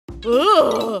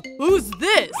Ugh, who's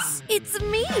this? It's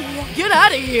me. Get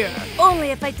out of here. Only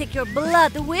if I take your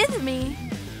blood with me.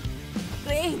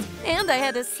 Great, and I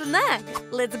had a snack.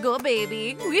 Let's go,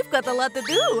 baby. We've got a lot to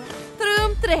do.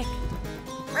 Troom trick.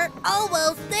 We're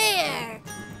almost there.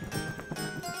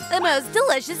 The most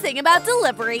delicious thing about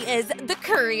delivery is the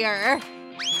courier.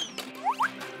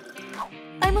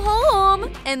 I'm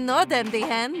home and not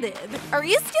empty-handed. Are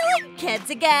you stealing kids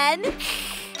again?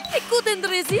 I couldn't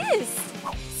resist.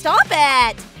 Stop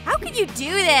it! How can you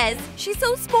do this? She's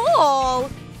so small.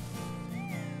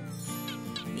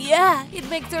 Yeah, it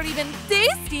makes her even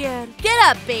tastier. Get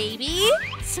up, baby.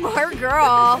 Smart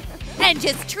girl. And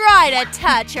just try to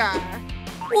touch her.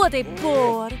 What a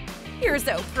bore. You're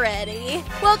so pretty.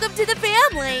 Welcome to the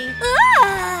family.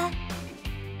 Ah!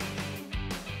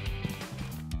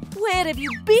 Where have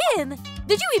you been?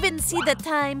 Did you even see the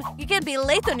time? You can't be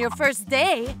late on your first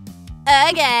day.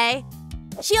 Okay.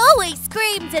 She always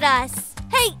screams at us.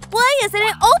 Hey, why isn't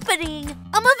it opening?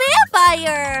 I'm a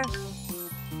vampire.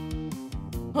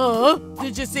 Huh?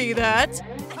 Did you see that?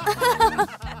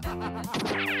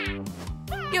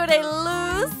 You're a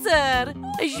loser.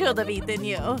 I should have eaten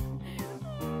you.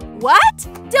 What?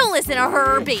 Don't listen to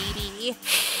her, baby.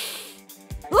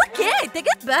 Okay, take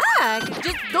it back.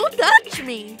 Just don't touch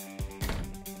me.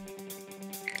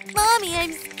 Mommy,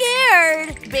 I'm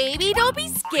scared. Baby, don't be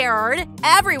scared.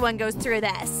 Everyone goes through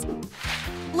this.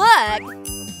 Look.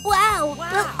 Wow,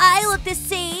 will I look the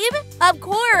same? Of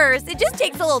course, it just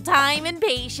takes a little time and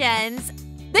patience.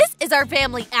 This is our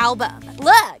family album.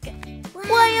 Look.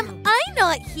 Why am I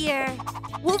not here?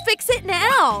 We'll fix it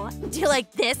now. Do you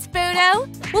like this photo?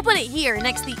 We'll put it here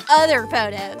next to the other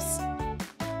photos.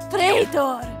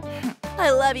 Traitor.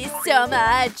 I love you so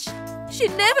much. She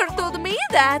never told me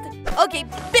that. Okay,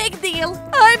 big deal.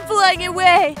 I'm flying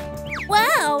away.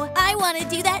 Wow, I want to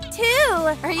do that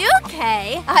too. Are you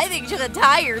okay? I think she'll get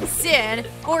tired soon.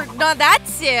 Or not that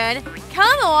soon.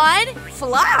 Come on,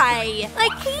 fly. I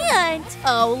can't.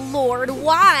 Oh, Lord,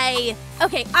 why?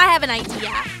 Okay, I have an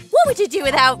idea. What would you do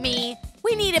without me?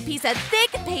 We need a piece of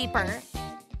thick paper.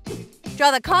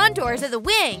 Draw the contours of the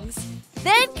wings.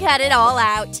 Then cut it all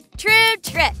out. True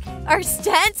trick. Our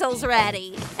stencil's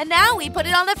ready. And now we put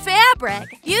it on the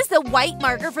fabric. Use the white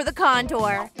marker for the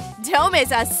contour. Don't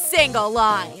miss a single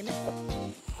line.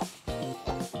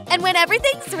 And when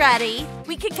everything's ready,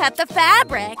 we can cut the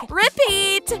fabric.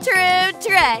 Repeat. True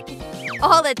trick.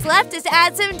 All that's left is to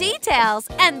add some details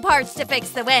and parts to fix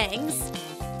the wings.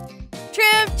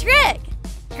 True trick.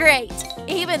 Great.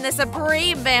 Even the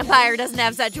supreme vampire doesn't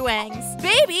have such wings.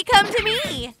 Baby, come to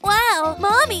me. Wow,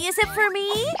 Mommy, is it for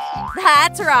me?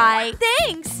 That's right.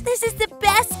 Thanks. This is the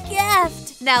best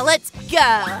gift. Now let's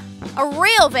go. A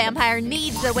real vampire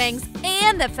needs the wings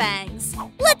and the fangs.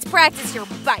 Let's practice your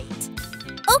bite.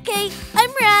 Okay,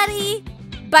 I'm ready.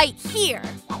 Bite here.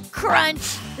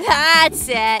 Crunch. That's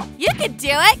it. You can do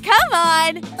it. Come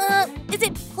on. Is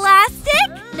it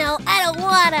plastic? No, I don't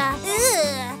wanna.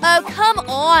 Ugh. Oh, come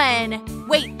on.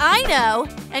 Wait, I know.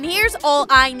 And here's all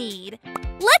I need.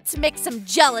 Let's mix some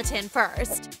gelatin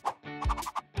first.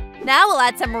 Now we'll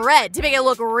add some red to make it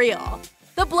look real.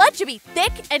 The blood should be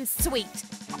thick and sweet.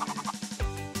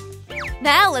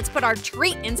 Now let's put our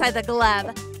treat inside the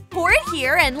glove. Pour it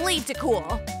here and leave to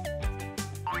cool.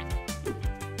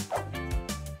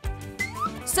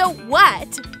 So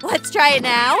what? Let's try it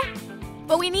now.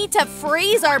 But we need to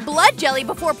freeze our blood jelly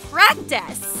before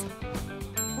practice.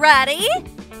 Ready?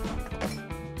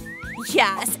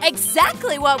 Yes,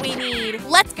 exactly what we need.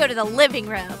 Let's go to the living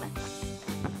room.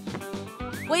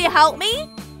 Will you help me?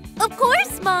 Of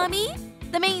course, Mommy.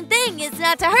 The main thing is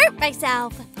not to hurt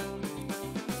myself.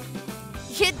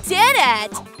 You did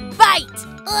it! Bite!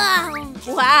 Ugh.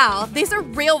 Wow, these are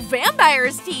real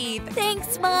vampire's teeth.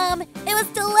 Thanks, Mom. It was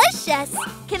delicious.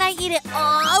 Can I eat it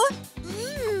all?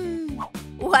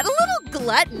 What a little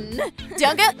glutton.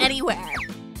 Don't go anywhere.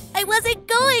 I wasn't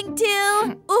going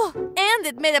to. Oh, and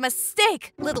it made a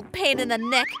mistake. Little pain in the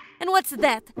neck. And what's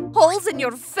that? Holes in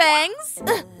your fangs?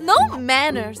 Ugh, no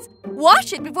manners.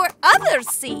 Wash it before others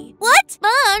see. What?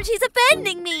 Mom, she's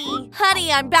offending me.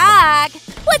 Honey, I'm back.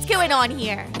 What's going on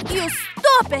here? You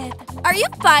stop it. Are you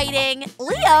fighting?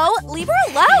 Leo, leave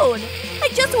her alone. I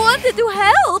just wanted to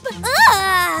help.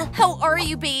 How are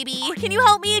you, baby? Can you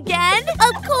help me again?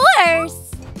 Of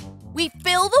course. We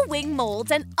fill the wing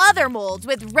molds and other molds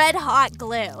with red-hot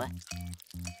glue.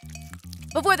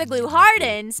 Before the glue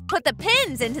hardens, put the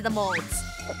pins into the molds.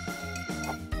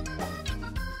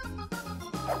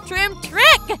 Trim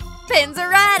trick! Pins are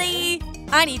ready!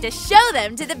 I need to show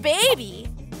them to the baby.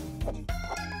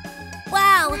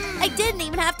 Wow, I didn't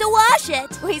even have to wash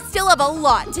it. We still have a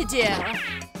lot to do.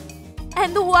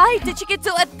 And why did she get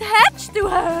so attached to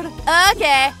her?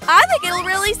 Okay, I think it'll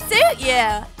really suit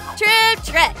you. True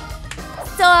trick.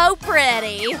 So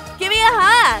pretty. Give me a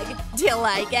hug. Do you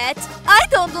like it? I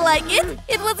don't like it.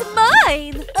 It was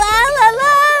mine. La la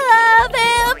la la,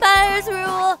 vampires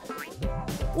rule.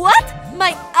 What?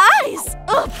 My eyes.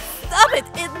 Oh, stop it.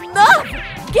 Enough.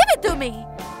 Give it to me.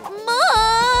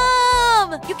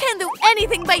 Mom! You can't do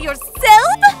anything by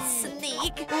yourself?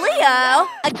 Sneak. Leo?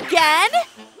 Again?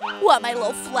 What, my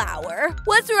little flower?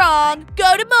 What's wrong?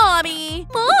 Go to mommy.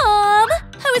 Mom!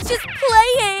 I was just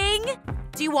playing.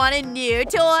 Do you want a new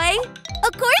toy?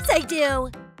 Of course I do.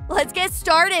 Let's get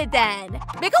started then.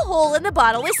 Make a hole in the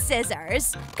bottle with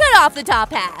scissors. Cut off the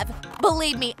top half.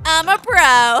 Believe me, I'm a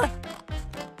pro.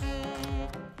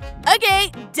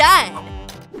 Okay, done.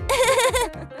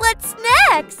 What's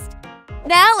next?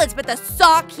 Now let's put the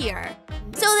sock here.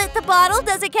 So that the bottle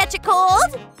doesn't catch a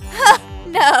cold?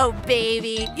 No,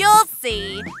 baby. You'll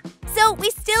see. So we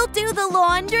still do the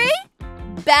laundry?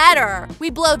 Better. We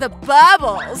blow the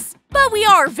bubbles. But we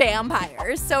are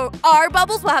vampires, so our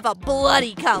bubbles will have a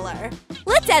bloody color.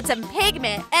 Let's add some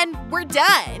pigment, and we're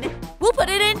done. We'll put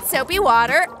it in soapy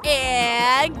water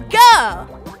and go.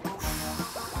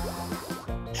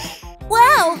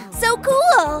 Wow, so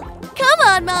cool. Come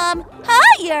on, Mom.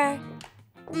 Higher.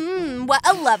 What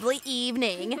a lovely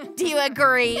evening. Do you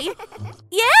agree?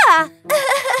 Yeah.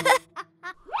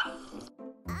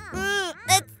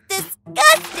 That's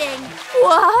disgusting.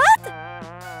 What?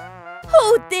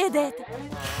 Who did it?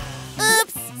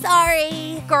 Oops,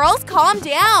 sorry. Girls, calm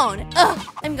down. Ugh,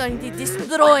 I'm going to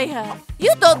destroy her.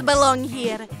 You don't belong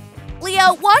here.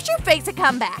 Leo, wash your face and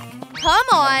come back. Come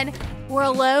on. We're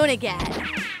alone again.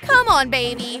 Come on,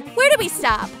 baby. Where do we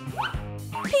stop?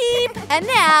 Peep. And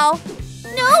now.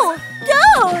 No,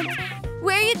 don't.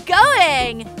 Where are you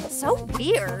going? So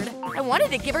weird. I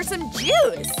wanted to give her some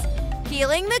juice.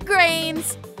 Peeling the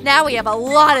grains. Now we have a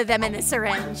lot of them in the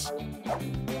syringe.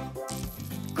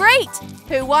 Great!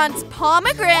 Who wants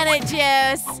pomegranate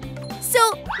juice? So,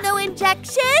 no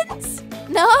injections?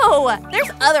 No!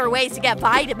 There's other ways to get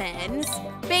vitamins.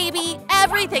 Baby,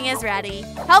 everything is ready.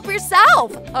 Help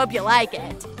yourself. Hope you like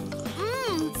it.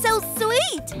 So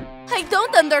sweet! I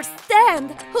don't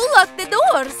understand. Who locked the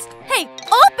doors? Hey,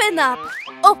 open up!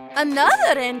 Oh,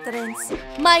 another entrance.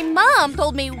 My mom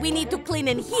told me we need to clean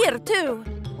in here too.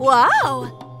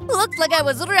 Wow! Looks like I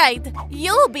was right.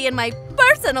 You'll be in my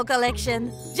personal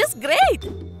collection. Just great.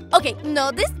 Okay,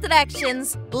 no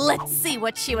distractions. Let's see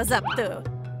what she was up to.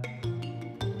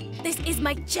 This is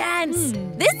my chance.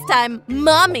 This time,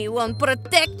 Mommy won't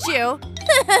protect you.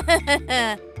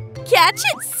 Catch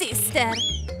it, sister.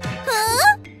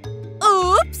 Huh?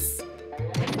 Oops.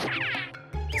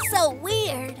 So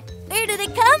weird. Where did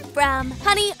it come from?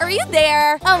 Honey, are you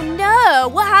there? Oh no,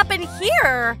 what happened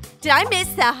here? Did I miss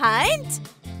the hunt?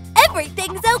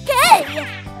 Everything's okay.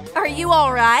 Are you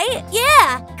all right?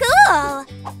 Yeah, cool.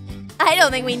 I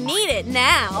don't think we need it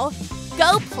now.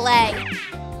 Go play.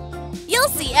 You'll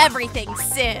see everything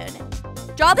soon.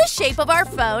 Draw the shape of our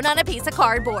phone on a piece of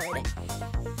cardboard.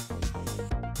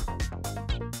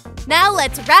 Now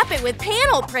let's wrap it with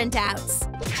panel printouts.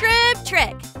 Trip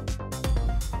trick.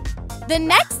 The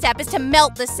next step is to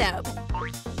melt the soap.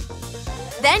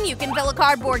 Then you can fill a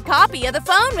cardboard copy of the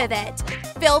phone with it.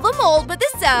 Fill the mold with the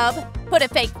soap. Put a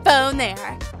fake phone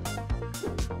there.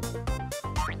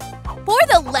 Pour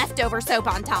the leftover soap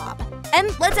on top.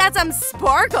 And let's add some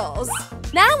sparkles.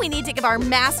 Now we need to give our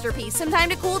masterpiece some time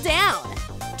to cool down.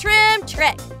 Trim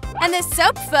trick. And the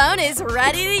soap phone is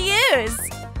ready to use.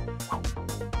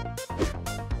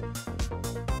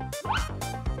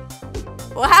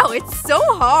 Wow, it's so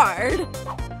hard.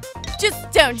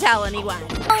 Just don't tell anyone.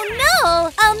 Oh no,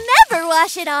 I'll never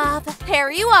wash it off. Here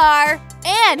you are.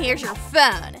 And here's your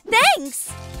phone.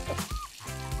 Thanks.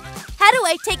 How do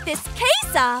I take this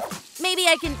case off? Maybe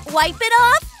I can wipe it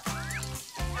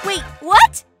off? Wait,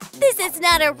 what? This is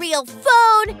not a real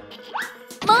phone.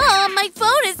 Mom, my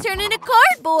phone is turned into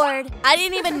cardboard. I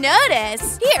didn't even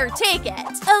notice. Here, take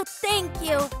it. Oh, thank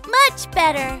you. Much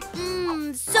better.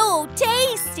 So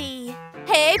tasty.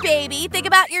 Hey, baby, think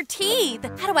about your teeth.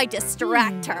 How do I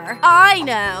distract her? I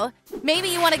know. Maybe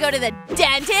you want to go to the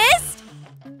dentist?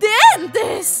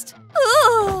 Dentist!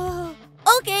 Ooh.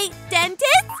 Okay,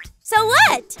 dentist? So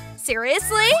what?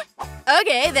 Seriously?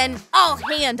 Okay, then I'll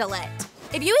handle it.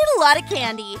 If you eat a lot of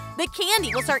candy, the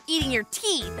candy will start eating your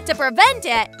teeth. To prevent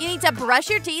it, you need to brush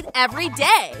your teeth every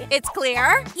day. It's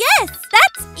clear? Yes,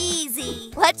 that's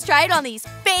easy. Let's try it on these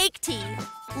fake teeth.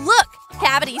 Look,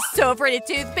 Cavity's so afraid of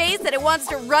toothpaste that it wants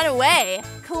to run away.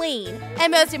 Clean.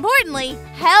 And most importantly,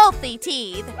 healthy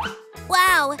teeth.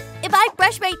 Wow, if I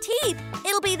brush my teeth,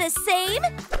 it'll be the same?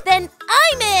 Then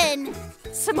I'm in!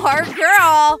 Smart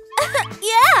girl.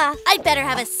 Yeah, I'd better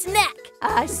have a snack.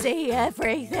 I see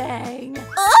everything.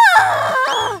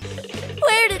 Oh!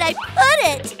 Where did I put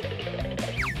it?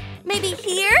 Maybe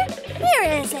here?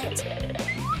 Where is it?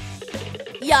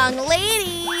 Young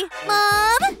lady!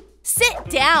 Mom? Sit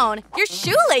down. Your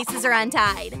shoelaces are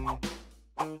untied.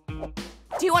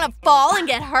 Do you want to fall and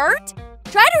get hurt?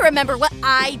 Try to remember what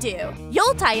I do.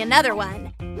 You'll tie another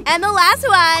one. And the last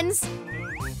ones.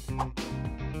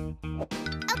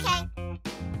 Okay.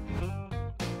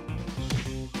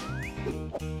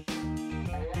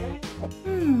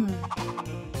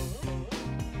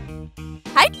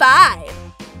 High five.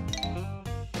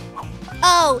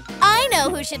 Oh, I know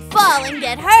who should fall and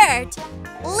get hurt.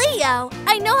 Leo,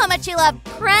 I know how much you love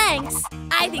pranks.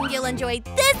 I think you'll enjoy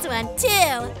this one,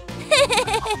 too.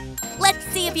 Let's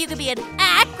see if you can be an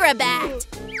acrobat.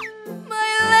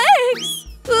 My legs.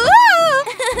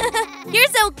 You're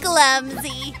so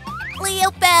clumsy.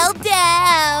 Leo fell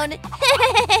down.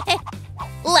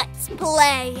 Let's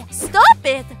play. Stop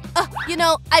it. You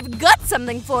know, I've got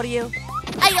something for you.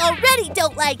 I already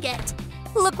don't like it.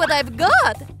 Look what I've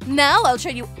got. Now I'll show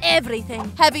you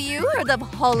everything. Have you heard of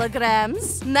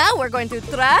holograms? Now we're going to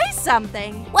try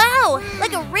something. Wow,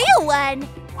 like a real one.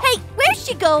 Hey, where's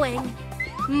she going?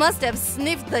 Must have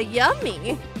sniffed the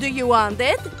yummy. Do you want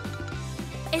it?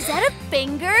 Is that a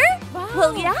finger? Wow.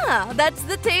 Well, yeah, that's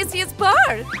the tastiest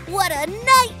part. What a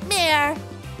nightmare.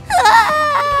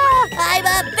 Ah, I'm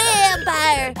a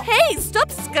vampire. Hey, stop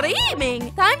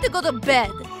screaming. Time to go to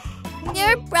bed.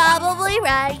 You're probably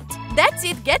right. That's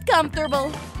it, get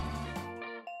comfortable.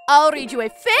 I'll read you a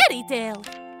fairy tale.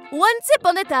 Once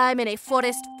upon a time in a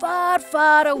forest far,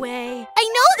 far away.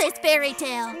 I know this fairy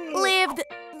tale. Lived.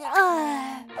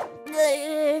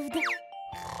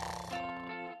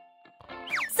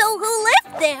 So who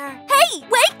lived there? Hey,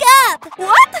 wake up!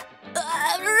 What?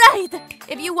 Right.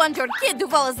 If you want your kid to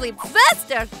fall asleep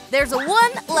faster, there's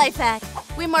one life hack.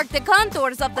 We mark the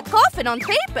contours of the coffin on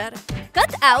paper.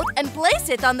 Cut out and place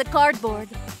it on the cardboard.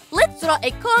 Let's draw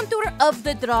a contour of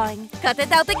the drawing. Cut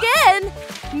it out again.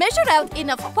 Measure out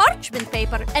enough parchment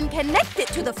paper and connect it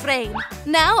to the frame.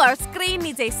 Now our screen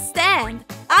needs a stand.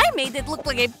 I made it look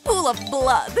like a pool of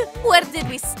blood. Where did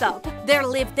we stop? There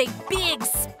lived a big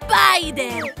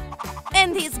spider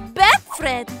and his best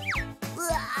friend.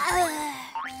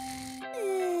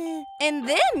 And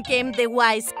then came the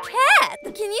wise cat.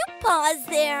 Can you pause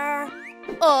there?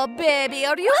 Oh, baby,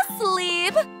 are you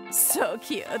asleep? So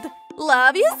cute.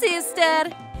 Love you,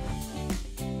 sister.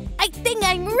 I think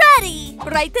I'm ready.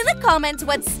 Write in the comments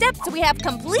what steps we have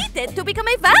completed to become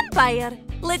a vampire.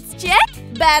 Let's check.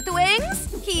 Bat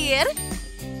wings, here.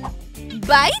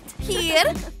 Bite,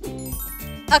 here.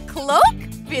 A cloak,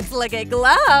 fits like a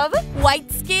glove.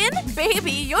 White skin,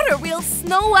 baby, you're a real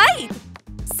Snow White.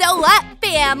 So what,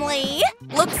 family?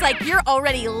 Looks like you're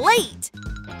already late.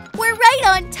 We're right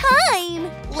on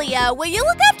time. Leah, will you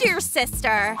look after your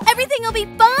sister? Everything will be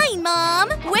fine, Mom.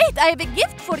 Wait, I have a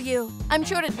gift for you. I'm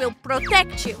sure it will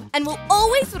protect you and will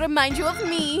always remind you of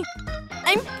me.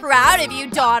 I'm proud of you,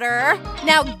 daughter.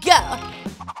 Now go.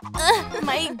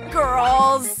 My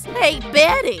girls. Hey,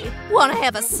 Betty, wanna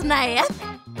have a snack?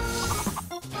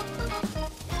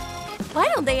 Why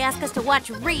don't they ask us to watch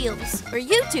Reels or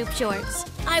YouTube Shorts?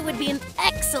 I would be an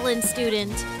excellent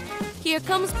student. Here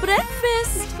comes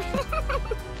breakfast.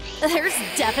 There's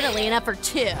definitely enough for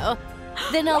two.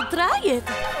 Then I'll try it.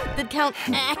 Did Count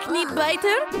Acne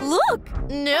biter? Look.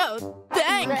 No,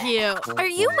 thank you. Are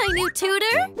you my new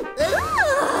tutor?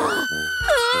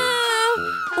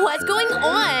 What's going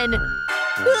on?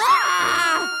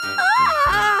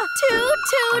 Two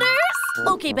tutors?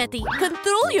 Okay, Betty,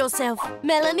 control yourself.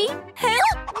 Melanie,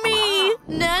 help me.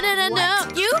 No.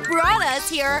 You brought us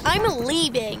here. I'm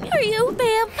leaving. Are you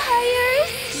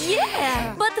vampires?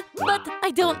 Yeah, but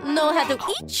I don't know how to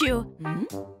eat you.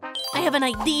 I have an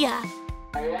idea.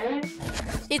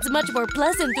 It's much more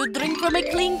pleasant to drink from a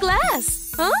clean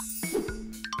glass. Huh?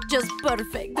 Just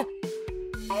perfect.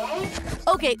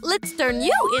 Okay, let's turn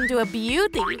you into a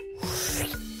beauty.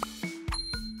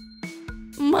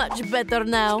 Much better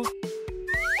now.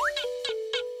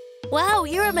 Wow,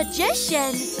 you're a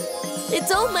magician.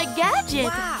 It's all my gadget.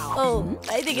 Wow. Oh,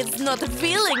 I think it's not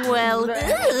feeling well.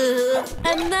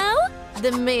 And now,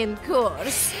 the main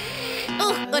course.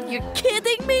 Oh, but you're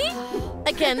kidding me?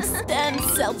 I can't stand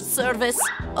self-service.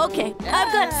 Okay,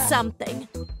 I've got something.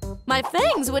 My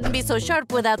fangs wouldn't be so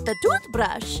sharp without the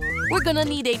toothbrush. We're gonna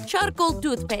need a charcoal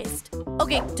toothpaste.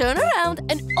 Okay, turn around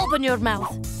and open your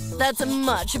mouth. That's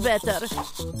much better.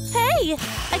 Hey,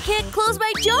 I can't close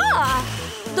my jaw.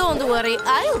 Don't worry,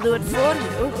 I'll do it for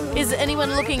you. Is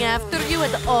anyone looking after you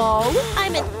at all?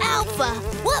 I'm an alpha.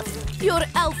 Woof. You're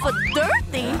alpha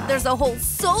dirty. There's a whole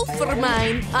soul for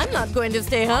mine. I'm not going to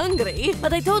stay hungry,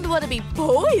 but I don't want to be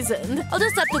poisoned. I'll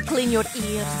just have to clean your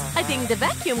ears. I think the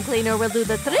vacuum cleaner will do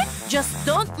the trick. Just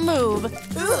don't move.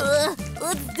 Ugh.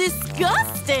 It's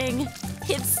disgusting.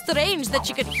 It's strange that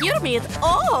you could hear me at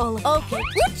all. Okay,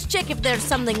 let's check if there's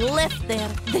something left there.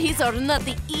 These are not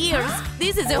the ears.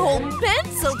 This is a whole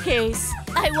pencil case.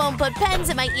 I won't put pens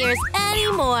in my ears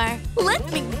anymore.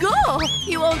 Let me go.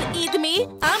 You won't eat me.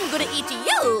 I'm gonna eat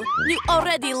you. You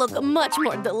already look much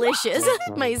more delicious.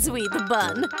 My sweet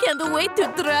bun. Can't wait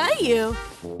to try you.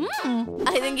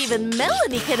 I think even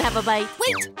Melanie can have a bite.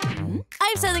 Wait.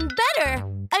 I have something better.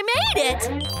 I made it.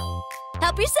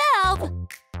 Help yourself.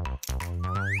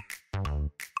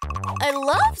 I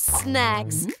love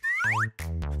snacks.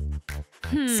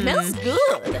 Smells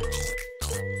good.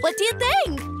 What do you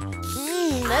think?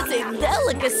 That's a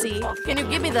delicacy. Can you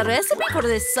give me the recipe for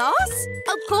this sauce?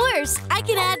 Of course. I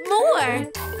can add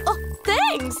more. Oh,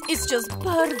 thanks. It's just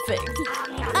perfect.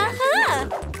 Uh-huh.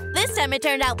 This time it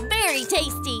turned out very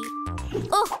tasty.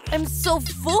 Oh, I'm so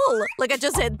full. Like I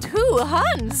just had 2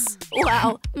 Huns.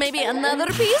 Wow. Maybe another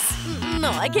piece?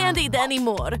 No, I can't eat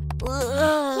anymore.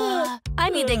 I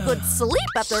need a good sleep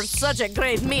after such a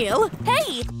great meal.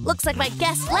 Hey, looks like my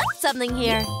guest left something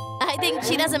here. I think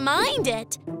she doesn't mind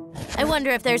it. I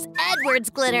wonder if there's Edward's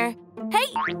glitter. Hey,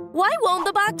 why won't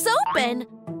the box open?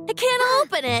 I can't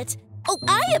open it. Oh,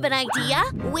 I have an idea.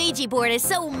 Ouija board is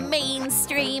so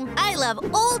mainstream. I love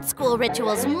old school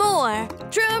rituals more.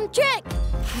 Troom trick.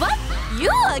 What?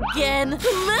 You again?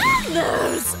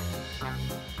 Manners!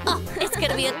 Oh, it's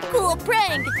gonna be a cool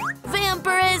prank.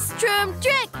 Vampirist Troom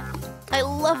trick. I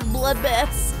love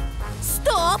bloodbaths.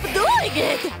 Stop doing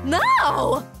it!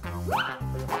 Now!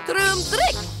 Troom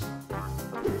trick!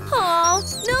 Oh,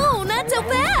 no, not so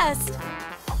fast.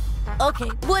 Okay,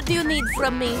 what do you need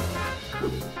from me?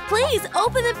 Please,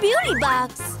 open the beauty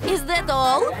box. Is that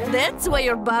all? That's why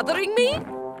you're bothering me?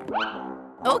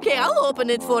 Okay, I'll open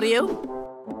it for you.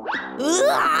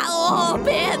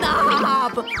 Open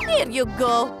up! Here you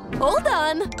go. Hold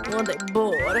on. What a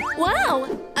bore. Wow,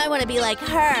 I want to be like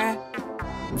her.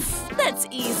 That's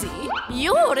easy.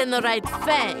 You're in the right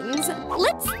fangs.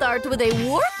 Let's start with a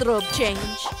wardrobe change.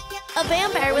 A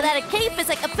vampire without a cape is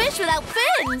like a fish without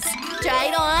fins. Try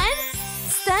it on.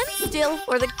 Stand still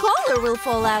or the collar will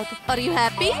fall out. Are you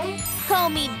happy? Call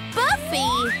me Buffy.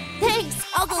 Thanks,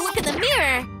 I'll go look in the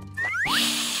mirror.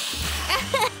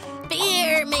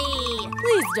 Fear me.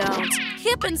 Please don't.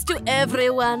 Happens to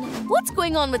everyone. What's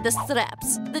going on with the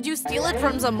straps? Did you steal it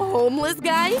from some homeless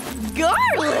guy?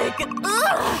 Garlic!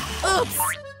 Ugh! Oops.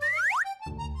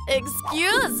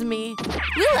 Excuse me.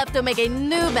 We'll have to make a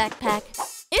new backpack.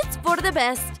 It's for the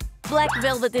best. Black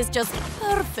velvet is just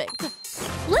perfect.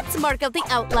 Let's mark out the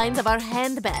outlines of our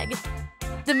handbag.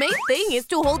 The main thing is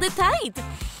to hold it tight.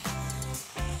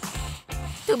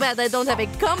 Too bad I don't have a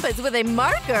compass with a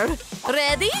marker.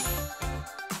 Ready?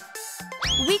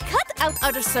 We cut out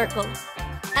our circle.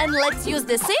 And let's use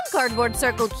the same cardboard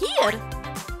circle here.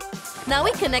 Now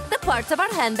we connect the parts of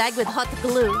our handbag with hot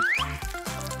glue.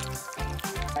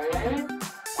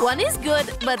 1 is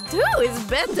good, but 2 is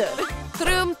better.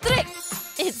 Troom trick.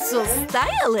 It's so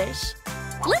stylish.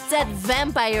 Let's add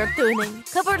vampire tuning.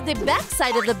 Cover the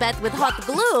backside of the bat with hot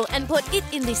glue and put it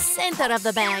in the center of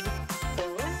the bag.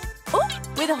 Oh,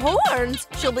 with horns,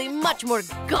 she'll be much more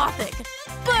gothic.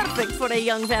 Perfect for a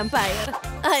young vampire.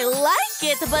 I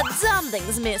like it, but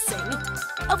something's missing.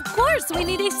 Of course, we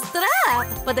need a strap,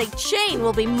 but a chain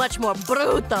will be much more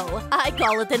brutal. I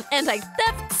call it an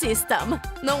anti-theft system.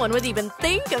 No one would even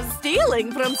think of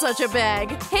stealing from such a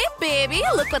bag. Hey, baby,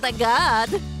 look what I got.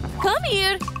 Come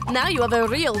here. Now you have a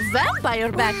real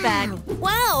vampire backpack.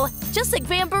 Wow, just like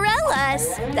Vampirella's.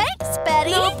 Thanks,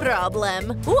 Betty. No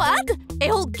problem. What? A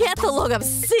whole catalog of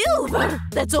silver?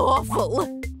 That's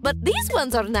awful. But these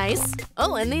ones are nice.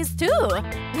 Oh, and these too.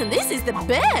 And this is the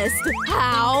best.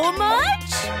 How much?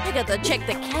 I gotta check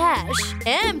the cash.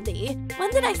 Empty.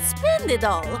 When did I spend it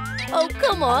all? Oh,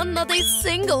 come on, not a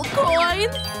single coin.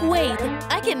 Wait,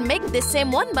 I can make the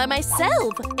same one by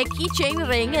myself. A keychain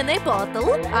ring and a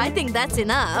bottle. I think that's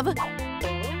enough.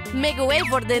 Make way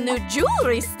for the new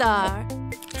jewelry star.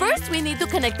 First, we need to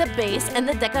connect the base and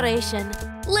the decoration.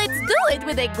 Let's do it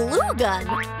with a glue gun.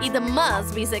 It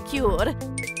must be secure.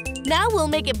 Now we'll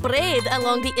make a braid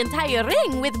along the entire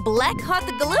ring with black hot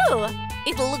glue.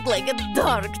 It'll look like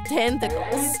dark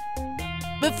tentacles.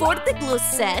 Before the glue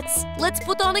sets, let's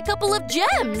put on a couple of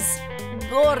gems.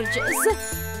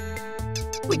 Gorgeous.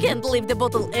 We can't leave the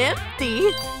bottle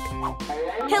empty.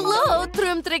 Hello,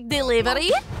 Troom Trick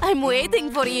Delivery. I'm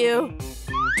waiting for you.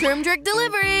 Troom Trick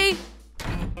Delivery.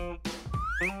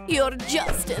 You're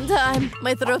just in time.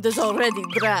 My throat is already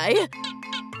dry.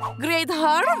 Great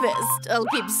harvest. I'll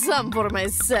keep some for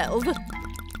myself.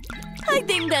 I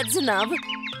think that's enough.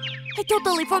 I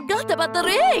totally forgot about the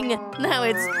ring. Now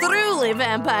it's truly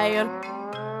vampire.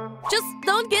 Just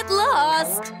don't get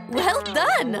lost. Well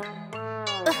done.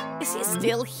 Is he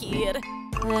still here?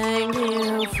 Thank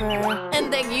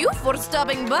you for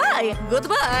stopping by.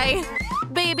 Goodbye.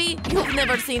 Baby, you've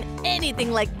never seen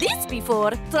anything like this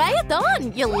before. Try it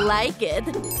on. You'll like it.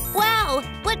 Wow,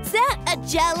 what's that? A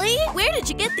jelly? Where did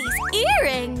you get these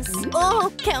earrings?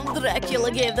 Oh, Count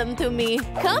Dracula gave them to me.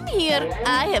 Come here.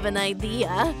 I have an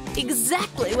idea.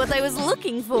 Exactly what I was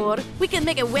looking for. We can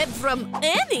make a web from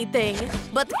anything.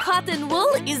 But cotton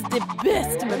wool is the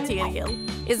best material.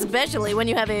 Especially when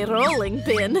you have a rolling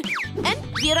pin. And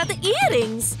here are the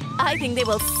earrings. I think they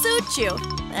will suit you.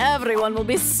 Everyone will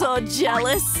be so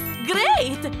jealous.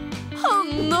 Great! Oh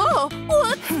no!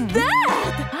 What's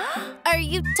that? Are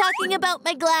you talking about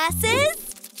my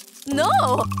glasses? No!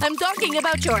 I'm talking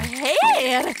about your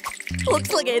hair!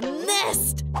 Looks like a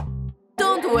nest!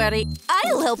 Don't worry,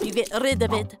 I'll help you get rid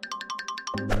of it.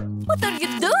 What are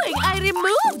you doing? I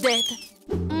removed it!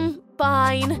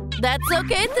 Fine. That's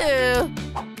okay too.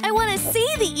 I want to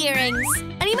see the earrings.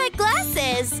 I need my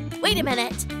glasses. Wait a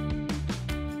minute.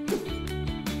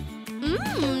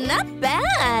 Not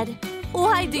bad.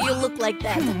 Why do you look like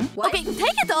that? Okay,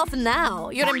 take it off now.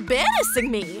 You're embarrassing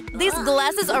me. These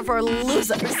glasses are for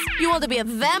losers. You want to be a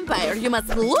vampire, you must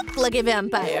look like a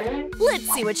vampire.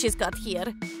 Let's see what she's got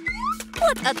here.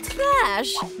 What a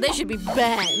trash. They should be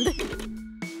banned.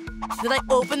 Did I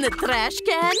open the trash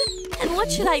can? And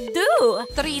what should I do?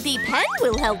 3D pen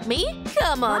will help me.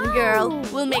 Come on, girl.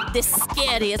 We'll make the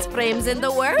scariest frames in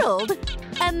the world.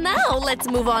 And now let's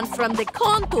move on from the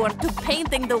contour to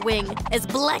painting the wing as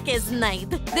black as night.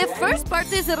 The first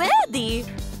part is ready.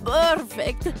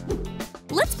 Perfect.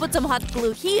 Let's put some hot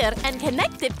glue here and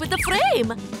connect it with the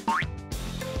frame.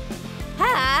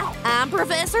 Hi, I'm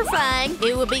Professor Fang.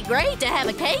 It would be great to have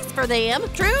a case for them.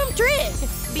 Troom Trick.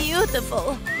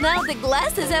 Beautiful. Now the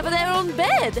glasses have their own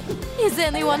bed. Is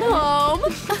anyone home?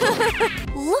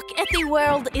 Look at the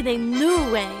world in a new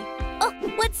way. Oh,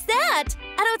 what's that?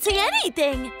 I don't see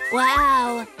anything.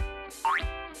 Wow.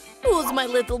 Who's my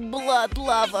little blood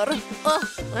lover? Oh,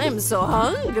 I'm so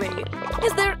hungry.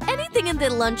 Is there anything in the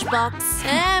lunchbox?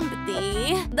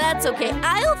 Empty. That's okay.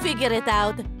 I'll figure it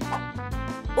out.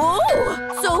 Oh,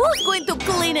 so who's going to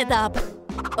clean it up?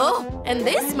 Oh, and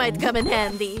this might come in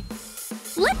handy.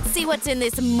 Let's see what's in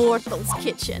this mortal's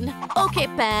kitchen. Okay,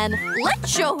 Pan, let's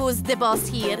show who's the boss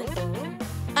here.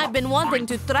 I've been wanting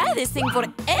to try this thing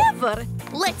forever.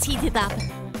 Let's heat it up.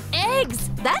 Eggs,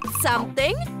 that's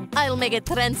something. I'll make a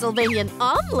Transylvanian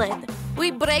omelet.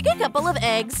 We break a couple of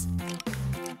eggs.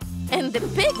 And the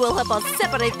pig will help us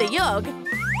separate the yolk.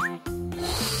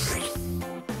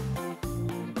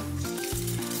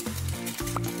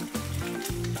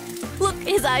 Look,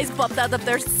 his eyes popped out of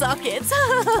their sockets.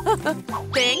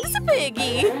 Thanks,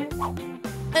 piggy.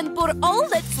 And pour all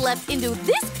that's left into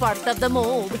this part of the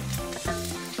mold.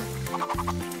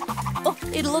 Oh,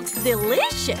 it looks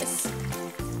delicious.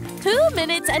 2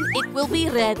 minutes and it will be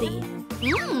ready.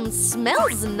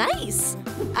 Smells nice.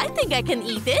 I think I can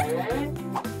eat it.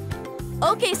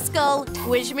 Okay, Skull,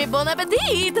 wish me bon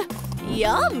appetit.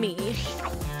 Yummy.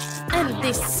 And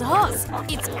this sauce,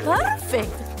 it's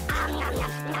perfect.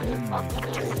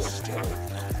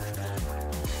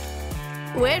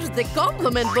 Where's the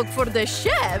compliment book for the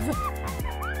chef?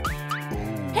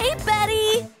 Hey,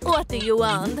 Betty! What do you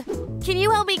want? Can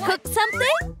you help me cook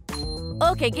something?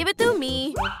 Okay, give it to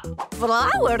me.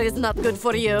 Flour is not good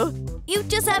for you. You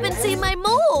just haven't seen my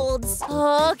molds.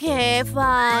 Okay,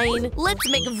 fine. Let's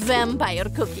make vampire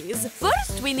cookies.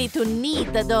 First, we need to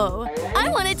knead the dough. I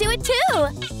want to do it too.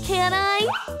 Can I?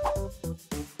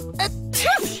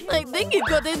 I think it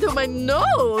got into my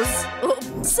nose. Oh,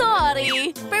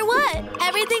 sorry. For what?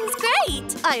 Everything's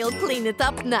great. I'll clean it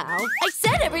up now. I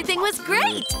said everything was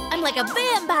great. I'm like a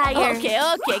vampire. Okay,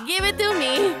 give it to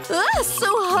me. So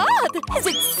hot. Is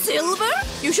it silver?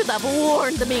 You should have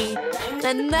warned me.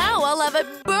 And now I'll have a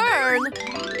burn.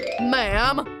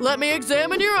 Ma'am, let me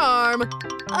examine your arm.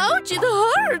 Ouch, it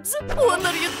hurts. What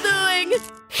are you doing?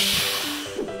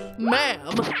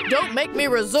 Ma'am, don't make me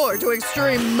resort to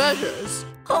extreme measures.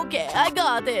 Okay, I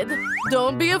got it.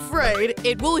 Don't be afraid,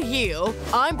 it will heal.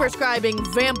 I'm prescribing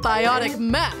Vampiotic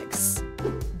Max.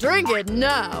 Drink it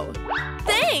now.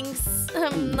 Thanks.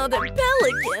 I'm not a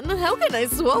pelican. How can I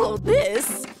swallow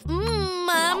this?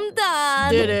 I'm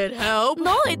done. Did it help?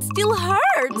 No, it still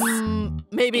hurts.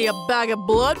 Maybe a bag of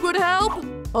blood would help?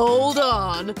 Hold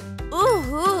on.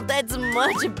 Ooh, that's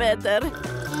much better.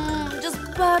 Just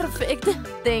perfect.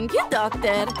 Thank you,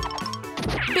 doctor.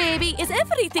 Baby, is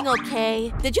everything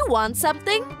okay? Did you want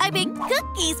something? I made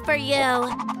cookies for you.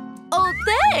 Oh,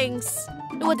 thanks.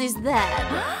 What is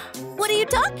that? What are you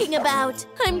talking about?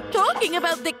 I'm talking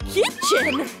about the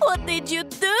kitchen. What did you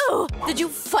do? Did you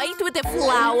fight with the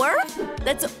flour?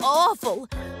 That's awful.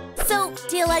 So,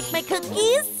 do you like my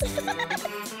cookies?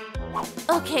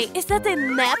 Okay, is that a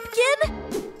napkin?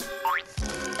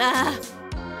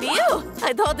 Ew,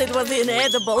 I thought it was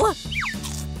inedible.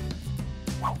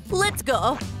 Let's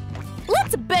go.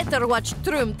 Let's better watch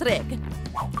Troom trick.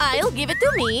 I'll give it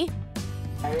to me.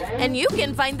 And you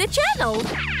can find the channel.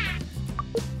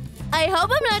 I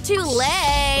hope I'm not too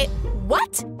late.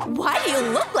 What? Why do you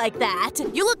look like that?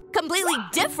 You look completely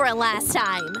different last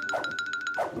time.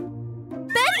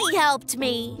 Betty helped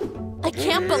me. I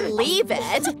can't believe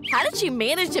it. How did she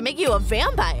manage to make you a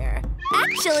vampire?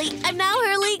 Actually, I'm now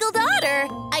her legal daughter.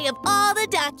 I have all the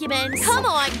documents. Come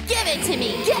on, give it to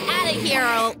me. Get out of here or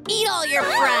I'll eat all your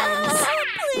friends.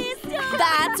 Please don't.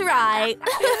 That's right.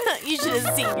 You should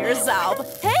have seen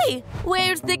yourself. Hey,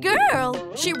 where's the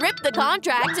girl? She ripped the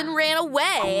contract and ran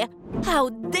away. How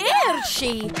dare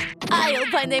she? I'll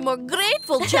find a more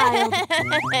grateful child.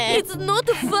 It's not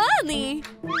funny.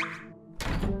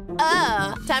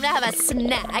 Time to have a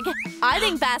snack. I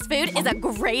think fast food is a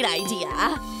great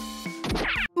idea.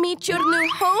 Meet your new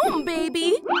home,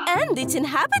 baby, and its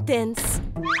inhabitants.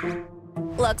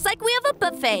 Looks like we have a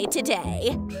buffet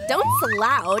today. Don't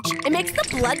slouch. It makes the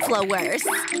blood flow worse.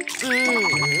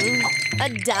 A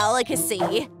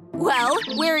delicacy. Well,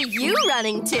 where are you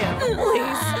running to?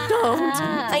 Please don't.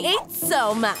 I ate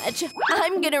so much.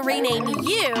 I'm gonna rename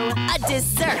you a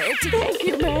dessert. Thank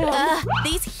you, ma'am.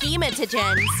 These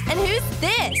hematogens. And who's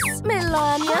this?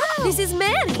 Melania. This is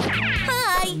Mary.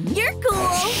 Hi, you're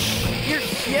cool. You're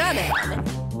human.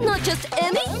 Not just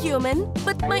any human,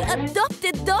 but my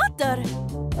adopted daughter.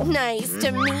 Nice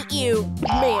to meet you,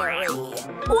 Mary.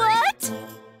 What?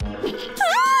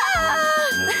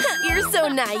 You're so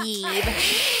naive.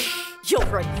 You'll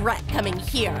regret coming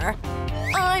here.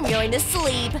 I'm going to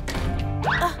sleep.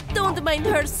 Don't mind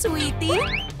her, sweetie.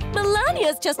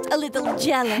 Melania's just a little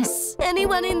jealous.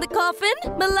 Anyone in the coffin?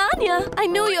 Melania, I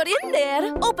know you're in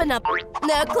there. Open up.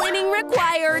 No cleaning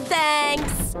required,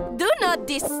 thanks. Do not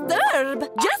disturb.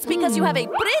 Just because you have a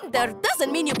printer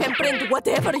doesn't mean you can print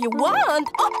whatever you want.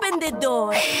 Open the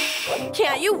door.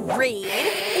 Can't you read?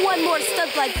 One more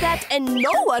stunt like that and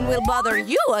no one will bother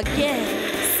you again.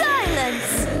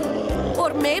 Silence!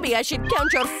 Or maybe I should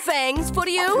count your fangs for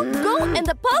you? Go and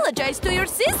apologize to your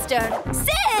sister.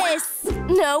 Sis!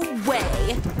 No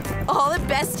way. All the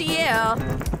best to you.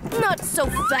 Not so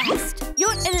fast.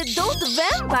 You're an adult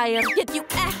vampire, yet you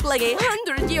act like a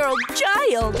 100-year-old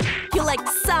child. You like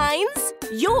signs?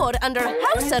 You're under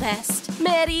house arrest.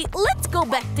 Mary, let's go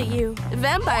back to you.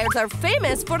 Vampires are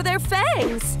famous for their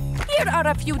fangs. Here are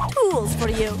a few tools for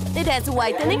you. It has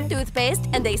whitening toothpaste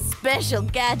and a special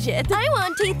gadget. I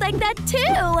want teeth like that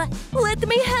too. Let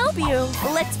me help you.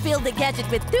 Let's fill the gadget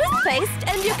with toothpaste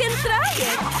and you can try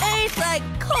it. It's like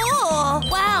cool.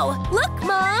 Wow, look,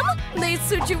 Mom. They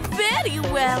suit you very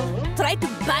well. Try to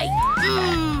bite.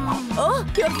 Oh,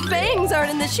 your fangs are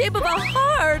in the shape of a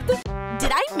heart.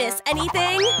 Did I miss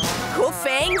anything? Cool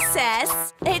fangs,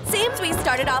 sis. It seems we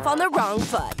started off on the wrong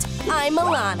foot. I'm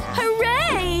Milana.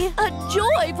 Hooray! A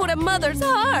joy for a mother's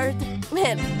heart.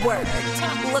 It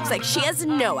worked. Looks like she has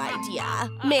no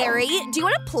idea. Mary, do you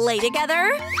want to play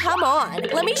together? Come on,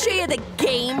 let me show you the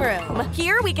game room.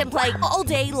 Here we can play all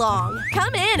day long.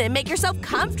 Come in and make yourself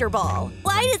comfortable.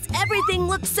 Why does everything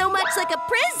look so much like a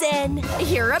prison?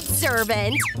 You're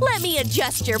observant. Let me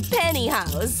adjust your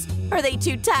pantyhose. Are they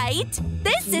too tight?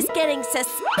 This is getting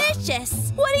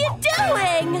suspicious. What are you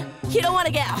doing? You don't want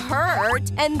to get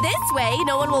hurt. And this way,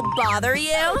 no one will bother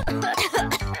you.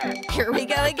 Here we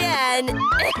go again.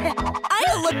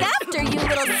 I'll look after you,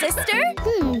 little sister.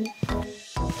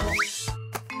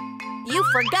 You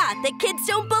forgot that kids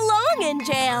don't belong in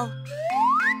jail.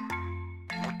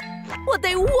 What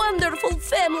a wonderful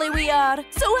family we are!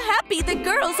 So happy the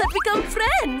girls have become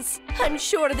friends! I'm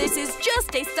sure this is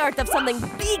just a start of something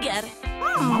bigger.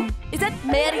 Is that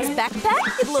Mary's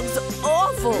backpack? It looks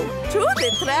awful! To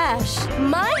the trash!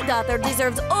 My daughter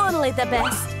deserves only the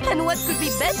best! And what could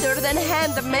be better than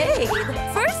handmade?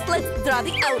 First, let's draw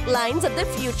the outlines of the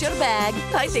future bag.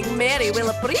 I think Mary will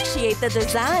appreciate the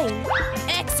design.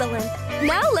 Excellent!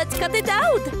 Now let's cut it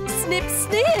out! Snip,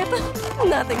 snip!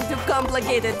 Nothing too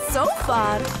complicated so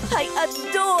far. I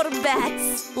adore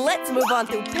bats! Let's move on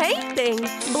to painting!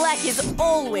 Black is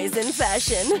always in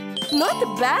fashion.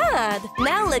 Not bad!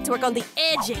 Now let's work on the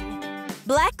edging.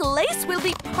 Black lace will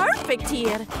be perfect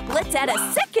here. Let's add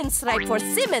a second stripe for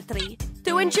symmetry.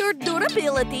 To ensure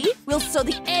durability, we'll sew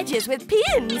the edges with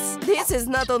pins. This is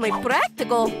not only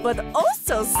practical, but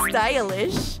also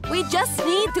stylish. We just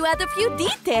need to add a few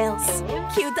details.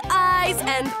 Cute eyes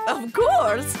and, of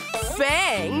course,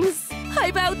 fangs.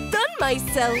 I've outdone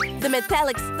myself. The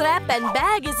metallic strap and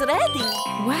bag is ready.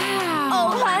 Wow!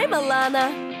 Oh, hi,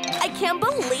 Milana. I can't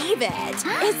believe it.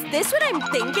 Is this what I'm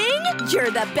thinking?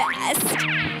 You're the best.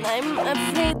 I'm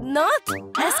afraid not.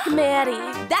 Ask Mary.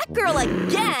 That girl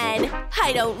again?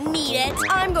 I don't need it.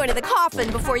 I'm going to the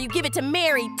coffin before you give it to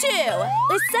Mary, too.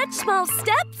 With such small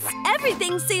steps,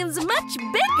 everything seems much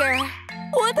bigger.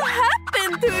 What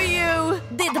happened to you?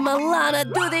 Did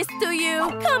Milana do this to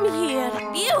you? Come here.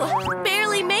 You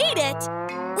barely made it.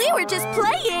 We were just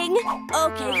playing.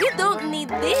 Okay, you don't need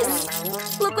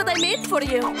this. Look what I made for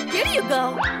you. Here you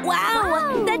go.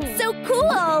 Wow, that's so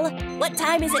cool. What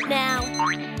time is it now?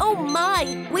 Oh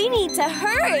my, we need to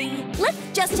hurry. Let's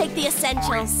just take the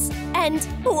essentials. And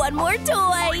one more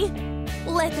toy.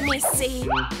 Let me see.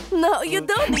 No, you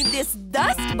don't need this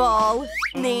dust ball.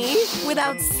 Nee,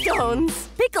 without stones.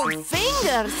 Pickled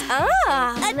fingers.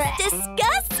 Ah, that's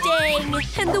disgusting.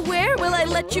 And where will I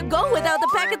let you go without a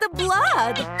packet of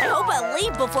blood? I hope I'll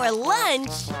leave before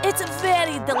lunch. It's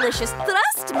very delicious,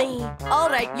 trust me. All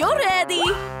right, you're ready.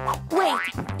 Wait,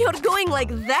 you're going like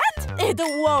that? It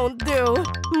won't do.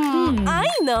 I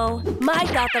know. My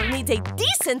daughter needs a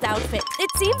decent outfit. It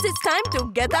seems it's time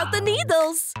to get out the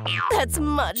needles. That's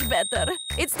much better.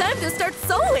 It's time to start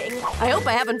sewing. I hope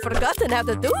I haven't forgotten how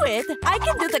to do it. I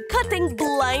can do the cutting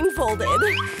blindfolded.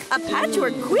 A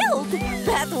patchwork quilt?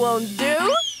 That won't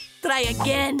do. Try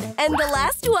again. And the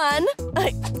last one.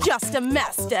 Just a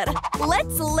master.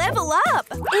 Let's level up.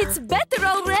 It's better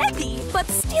already, but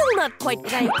still not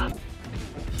quite right.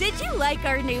 Did you like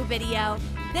our new video?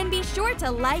 Then be sure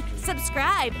to like,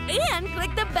 subscribe, and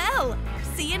click the bell.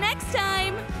 See you next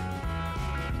time!